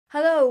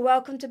Hello,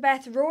 welcome to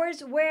Beth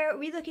Roars, where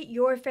we look at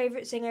your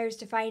favourite singers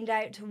to find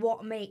out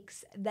what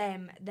makes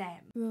them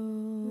them.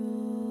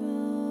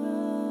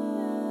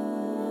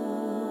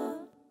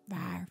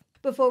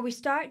 Before we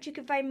start, you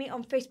can find me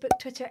on Facebook,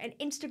 Twitter and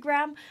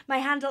Instagram. My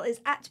handle is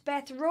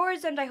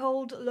 @BethRoars and I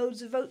hold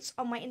loads of votes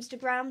on my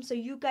Instagram, so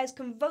you guys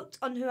can vote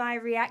on who I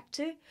react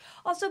to.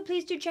 Also,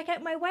 please do check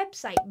out my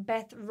website,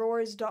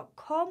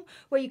 bethroars.com,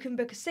 where you can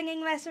book a singing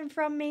lesson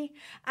from me.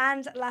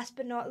 And last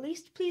but not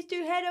least, please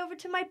do head over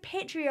to my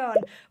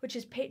Patreon, which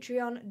is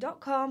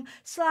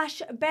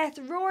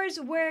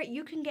patreon.com/BethRoars, where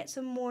you can get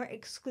some more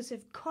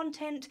exclusive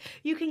content.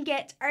 You can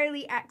get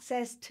early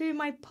access to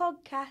my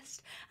podcast,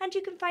 and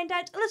you can find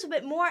out a little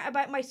bit more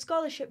about my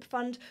scholarship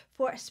fund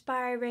for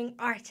aspiring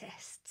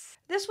artists.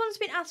 This one's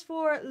been asked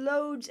for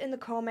loads in the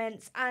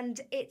comments,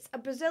 and it's a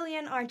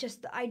Brazilian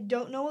artist that I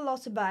don't know a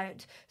lot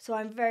about, so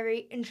I'm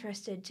very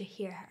interested to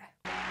hear her.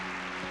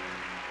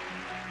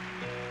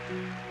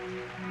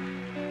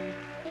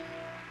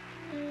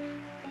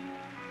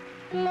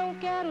 Não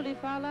quero lhe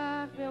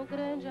falar, meu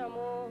grande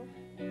amor,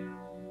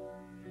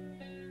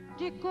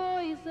 de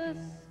coisas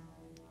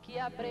que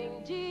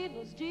aprendi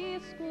nos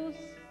discos.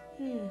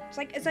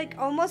 It's like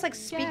almost like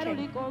Quero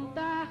lhe speaking.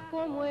 contar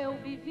como eu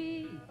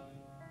vivi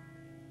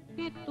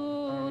e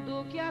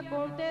tudo que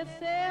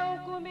aconteceu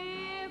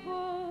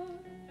comigo.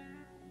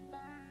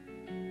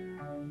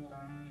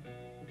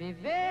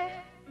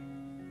 Viver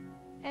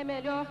é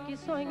melhor que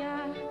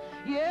sonhar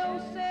e eu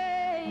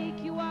sei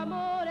que o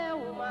amor é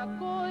uma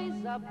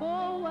coisa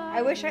boa.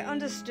 I wish I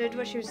understood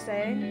what she was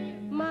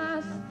saying.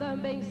 Mas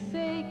também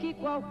sei que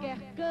qualquer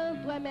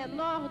canto é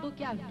menor do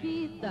que a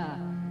vida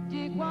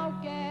de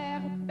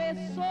qualquer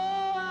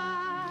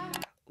pessoa.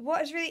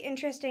 What is really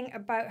interesting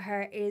about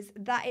her is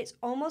that it's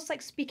almost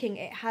like speaking.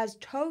 It has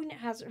tone, it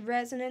has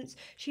resonance.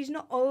 She's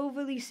not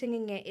overly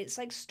singing it. It's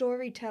like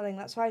storytelling.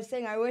 That's why I was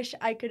saying I wish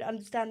I could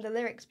understand the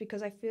lyrics,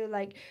 because I feel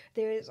like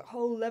there's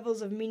whole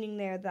levels of meaning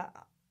there that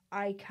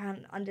I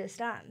can't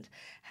understand.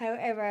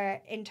 However,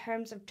 in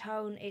terms of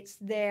tone, it's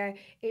there,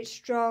 it's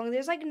strong.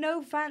 There's like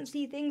no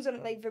fancy things on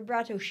it like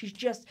vibrato. She's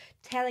just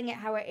telling it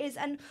how it is.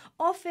 And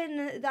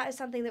often that is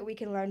something that we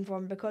can learn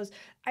from, because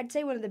I'd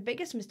say one of the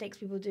biggest mistakes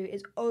people do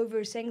is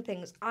over sing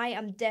things. I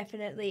am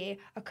definitely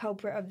a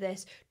culprit of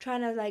this,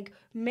 trying to like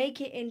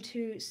make it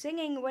into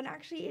singing when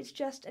actually it's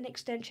just an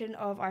extension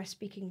of our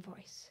speaking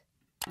voice.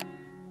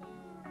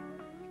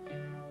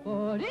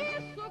 Por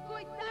isso,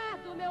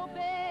 cuidado, meu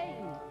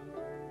bem.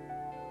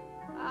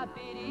 Há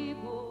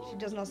perigo. She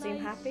does not seem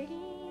na happy.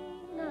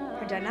 esquina.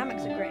 Her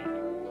dynamics are great.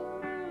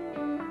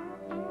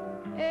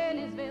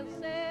 Eles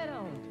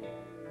venceram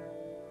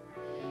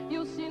e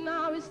o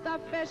sinal está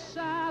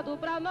fechado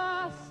para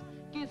nós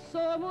que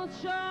somos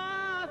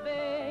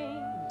jovens.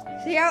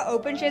 See how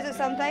open she is at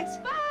some things?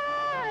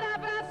 Para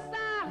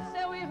abraçar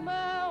seu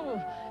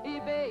irmão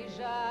e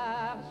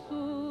beijar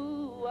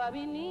sua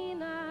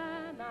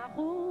menina na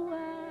rua.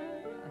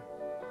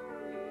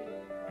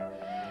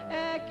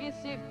 É que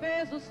se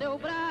fez o seu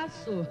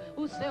braço,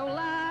 o seu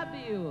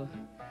lábio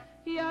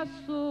e a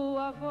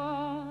sua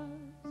voz.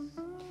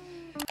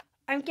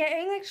 I'm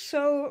getting like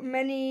so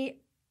many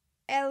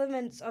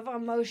elements of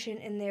emotion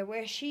in there,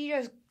 where she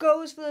just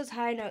goes for those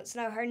high notes.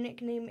 Now, her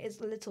nickname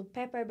is Little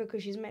Pepper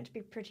because she's meant to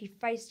be pretty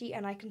feisty,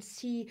 and I can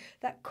see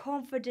that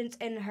confidence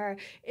in her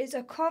is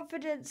a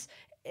confidence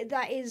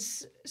that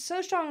is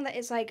so strong that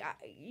it's like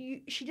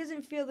she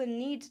doesn't feel the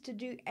need to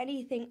do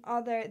anything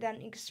other than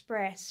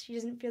express. She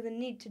doesn't feel the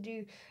need to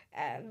do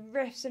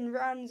riffs and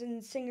runs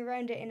and sing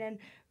around it in a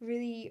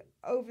really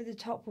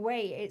over-the-top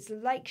way. It's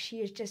like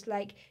she is just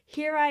like,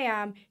 here I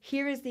am,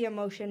 here is the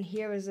emotion,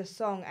 here is the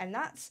song. And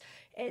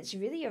it's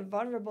really a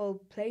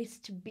vulnerable place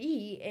to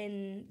be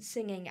in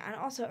singing, and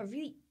also a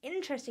really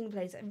interesting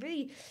place.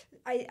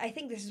 I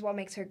think this is what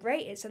makes her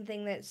great. It's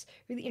something that's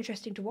really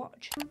interesting to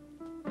watch.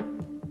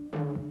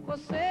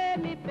 Você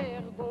me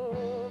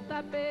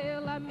pergunta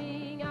pela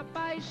minha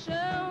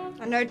paixão.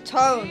 And her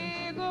tone,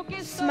 Digo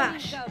que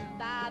smash. estou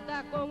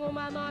encantada com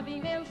uma nova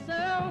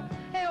invenção.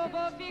 Eu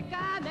vou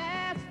ficar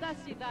nesta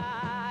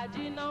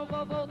cidade, não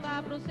vou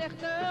voltar pro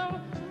sertão,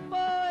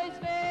 pois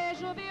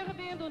vejo vir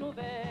vindo no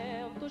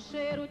vento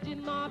cheiro de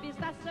nova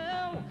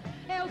estação.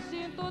 Eu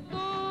sinto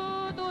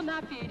tudo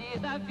na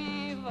ferida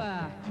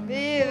viva.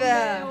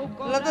 Viva!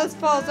 Love those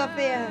falls off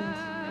the end.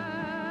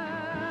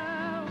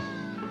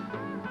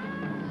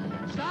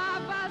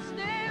 Já faz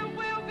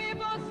tempo eu vi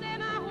você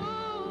na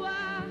rua,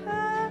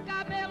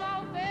 cabelo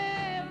ao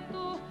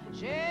vento,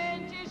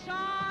 gente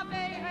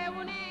jovem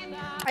reunida.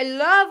 I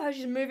love how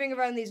she's moving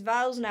around these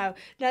vowels now.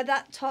 Now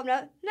that top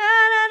note, na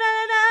na na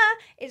na na,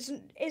 it's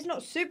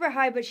not super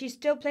high, but she's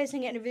still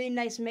placing it in a really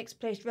nice mixed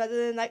place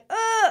rather than like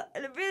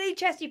in a really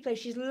chesty place.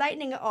 She's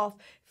lightening it off,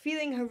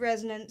 feeling her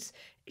resonance.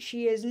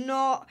 She is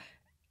not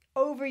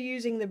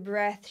overusing the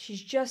breath.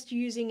 She's just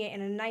using it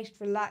in a nice,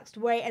 relaxed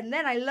way. And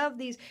then I love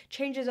these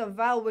changes of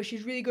vowel where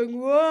she's really going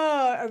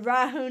whoa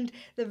around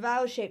the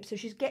vowel shape. So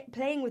she's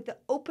playing with the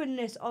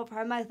openness of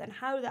her mouth and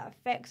how that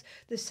affects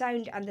the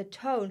sound and the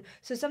tone.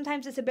 So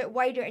sometimes it's a bit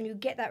wider and you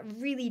get that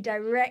really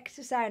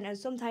direct sound, and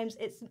sometimes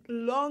it's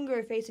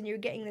longer face and you're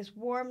getting this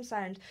warm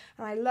sound.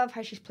 And I love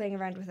how she's playing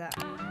around with that.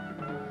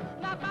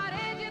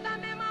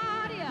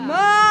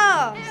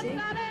 Ma! See?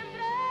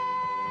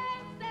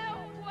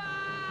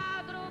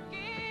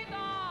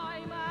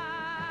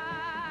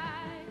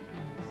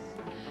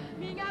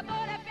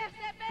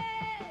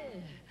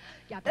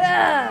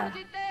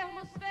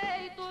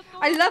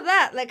 I love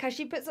that, like how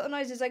she puts little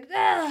noises like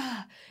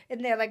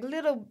in there, like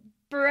little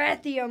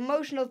breathy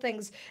emotional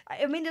things.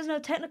 I mean, there's no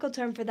technical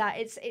term for that.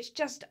 It's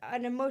just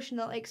an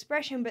emotional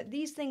expression, but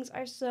these things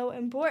are so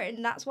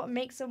important. That's what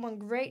makes someone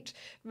great,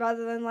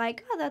 rather than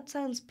like, oh, that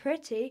sounds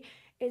pretty.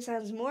 It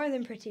sounds more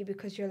than pretty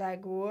because you're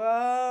like,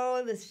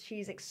 whoa,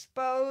 she's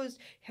exposed,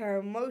 her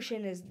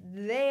emotion is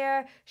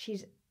there,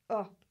 she's,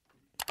 oh.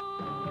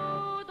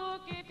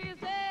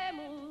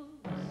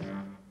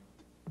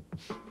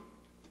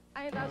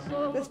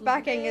 This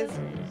backing is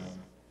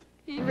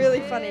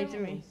really funny to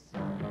me.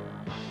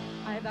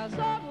 Ainda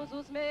somos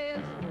os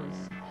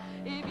mesmos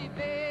e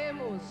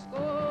vivemos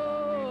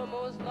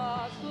como os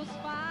nossos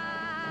pais.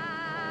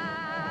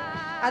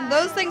 And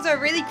those things are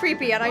really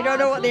creepy and I don't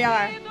know what they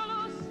are.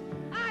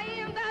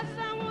 Ainda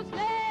são os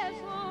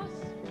mesmos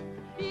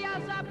e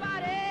as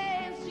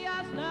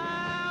aparências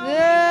não.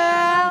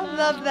 Yeah,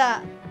 love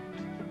that.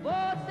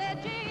 Você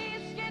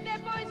diz que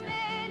depois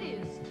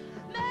deles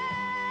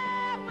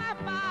não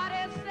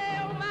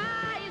apareceu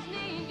mais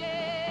ninguém.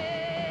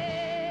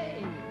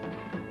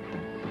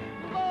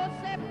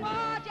 Você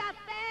pode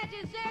até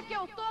dizer que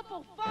eu tô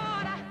por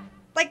fora.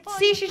 Like,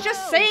 see, she's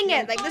just saying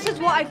it. Like, this is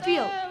what I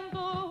feel.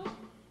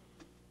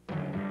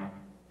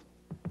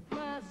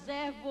 Mas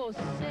é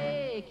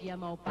você que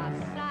ama o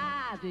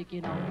passado e que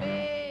não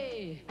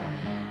vê.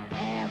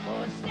 É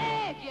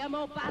você que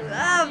ama o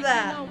passado e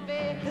que não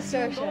vê.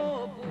 O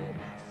novo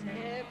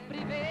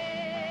sempre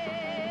vê.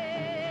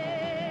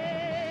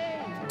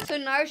 So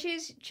now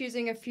she's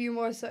choosing a few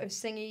more sort of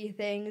singy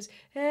things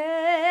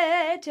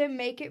to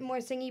make it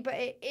more singy, but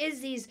it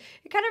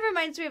kind of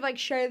reminds me of like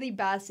Shirley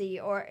Bassey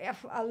or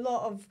a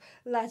lot of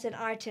Latin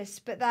artists,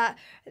 but that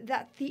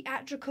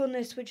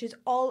theatricalness, which is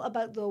all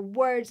about the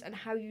words and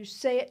how you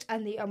say it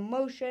and the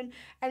emotion,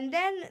 and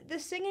then the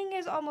singing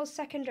is almost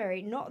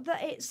secondary. Not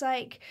that it's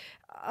like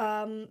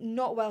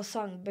not well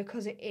sung,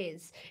 because it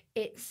is.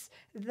 It's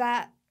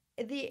that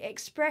the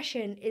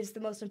expression is the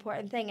most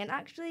important thing. And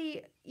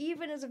actually,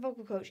 even as a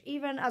vocal coach,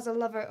 even as a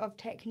lover of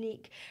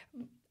technique,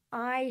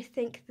 I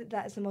think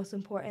that is the most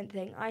important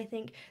thing. I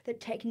think that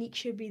technique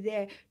should be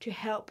there to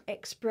help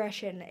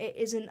expression. It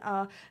isn't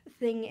a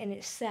thing in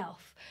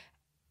itself,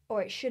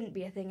 or it shouldn't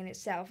be a thing in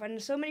itself.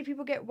 And so many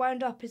people get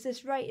wound up. Is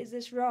this right? Is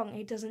this wrong?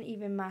 It doesn't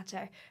even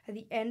matter. At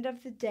the end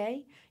of the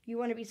day, you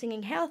want to be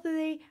singing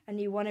healthily and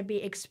you want to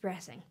be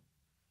expressing,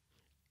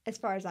 as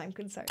far as I'm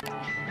concerned.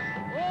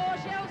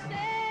 Hoje eu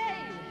sei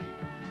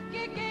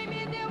que quem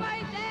me deu a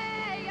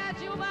ideia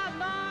de uma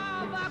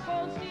nova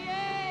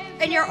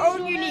consciência. In your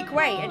own unique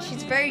way, and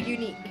she's very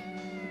unique.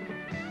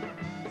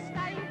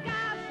 Está em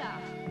casa,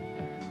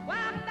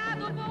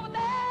 guardado por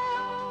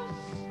Deus,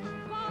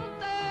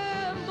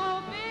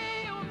 contando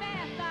fio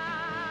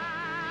metal.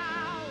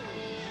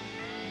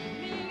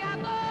 Minha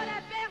dor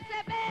é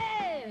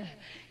perceber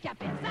que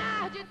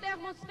apesar de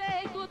termos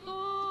feito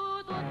tudo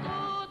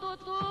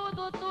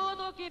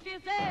que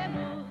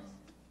fizemos,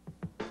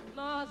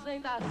 nós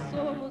ainda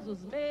somos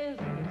os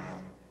mesmos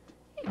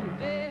e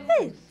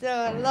vivemos. So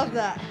I love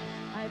that.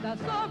 Ainda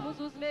somos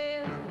os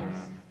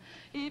mesmos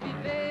e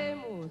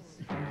vivemos.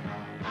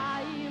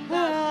 Ainda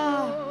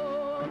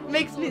somos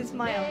makes me os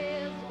smile.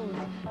 mesmos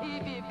e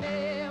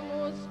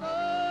vivemos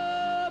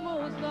como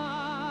os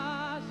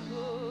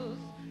nossos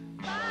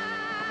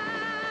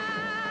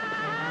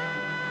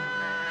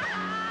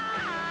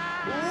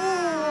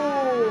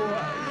Ooh,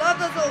 love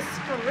those little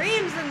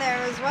screams in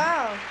there as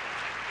well.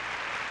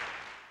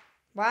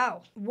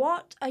 Wow,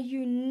 what a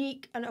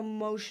unique and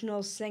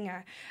emotional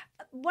singer.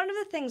 One of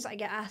the things I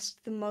get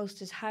asked the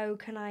most is, how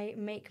can I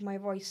make my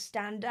voice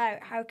stand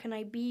out? How can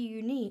I be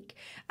unique?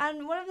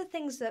 And one of the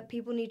things that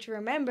people need to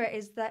remember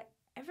is that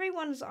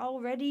everyone's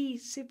already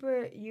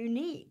super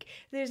unique.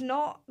 There's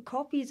not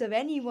copies of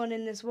anyone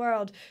in this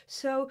world.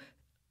 So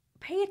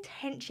pay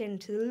attention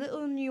to the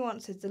little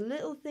nuances, the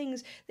little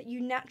things that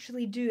you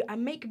naturally do,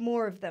 and make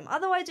more of them.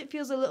 Otherwise, it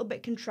feels a little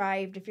bit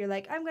contrived if you're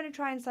like, I'm going to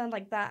try and sound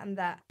like that and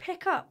that.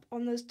 Pick up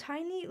on those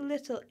tiny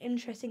little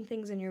interesting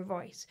things in your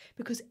voice,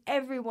 because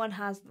everyone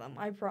has them,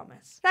 I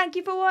promise. Thank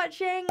you for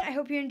watching. I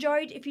hope you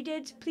enjoyed. If you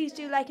did, please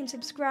do like and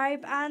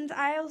subscribe, and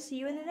I'll see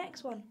you in the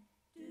next one.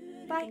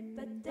 Bye.